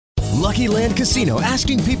Lucky Land Casino,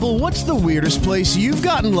 asking people, what's the weirdest place you've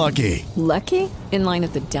gotten lucky? Lucky? In line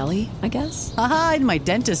at the deli, I guess? Aha, in my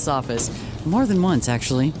dentist's office. More than once,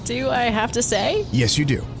 actually. Do I have to say? Yes, you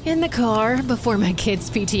do. In the car before my kids'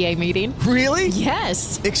 PTA meeting. Really?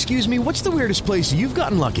 Yes. Excuse me, what's the weirdest place you've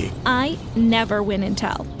gotten lucky? I never win and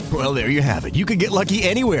tell. Well, there you have it. You can get lucky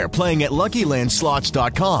anywhere, playing at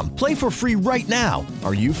LuckyLandSlots.com. Play for free right now.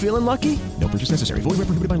 Are you feeling lucky? No purchase necessary. Void where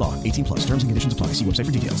prohibited by law. 18 plus. Terms and conditions apply. See website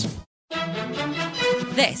for details.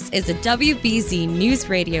 This is a WBZ News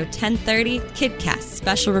Radio 1030 KidCast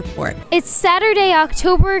special report. It's Saturday,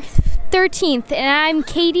 October 13th, and I'm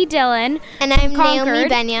Katie Dillon. And I'm Concord. Naomi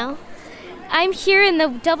Benyo. I'm here in the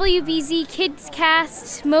WBZ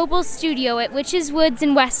KidCast mobile studio at Witches Woods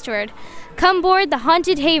in Westward. Come board the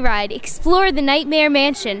Haunted Hayride, explore the Nightmare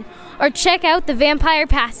Mansion, or check out the Vampire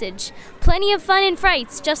Passage. Plenty of fun and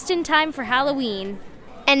frights just in time for Halloween.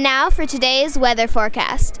 And now for today's weather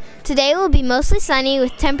forecast. Today will be mostly sunny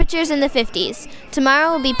with temperatures in the 50s.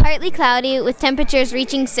 Tomorrow will be partly cloudy with temperatures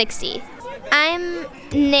reaching 60. I'm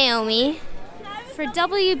Naomi. For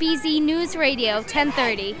WBZ News Radio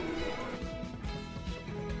 1030.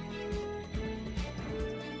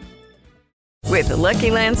 With the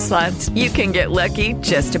Lucky Land Slots, you can get lucky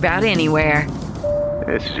just about anywhere.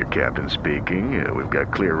 This is your captain speaking. We've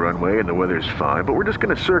got clear runway and the weather's fine, but we're just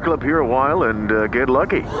going to circle up here a while and get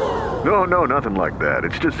lucky. No, nothing like that.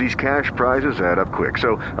 It's just these cash prizes add up quick.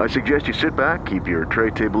 So I suggest you sit back, keep your tray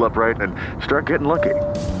table upright, and start getting lucky.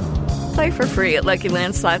 Play for free at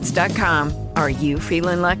LuckyLandSlots.com. Are you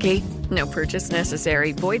feeling lucky? No purchase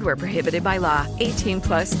necessary. Void where prohibited by law. 18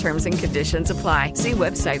 plus terms and conditions apply. See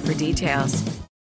website for details.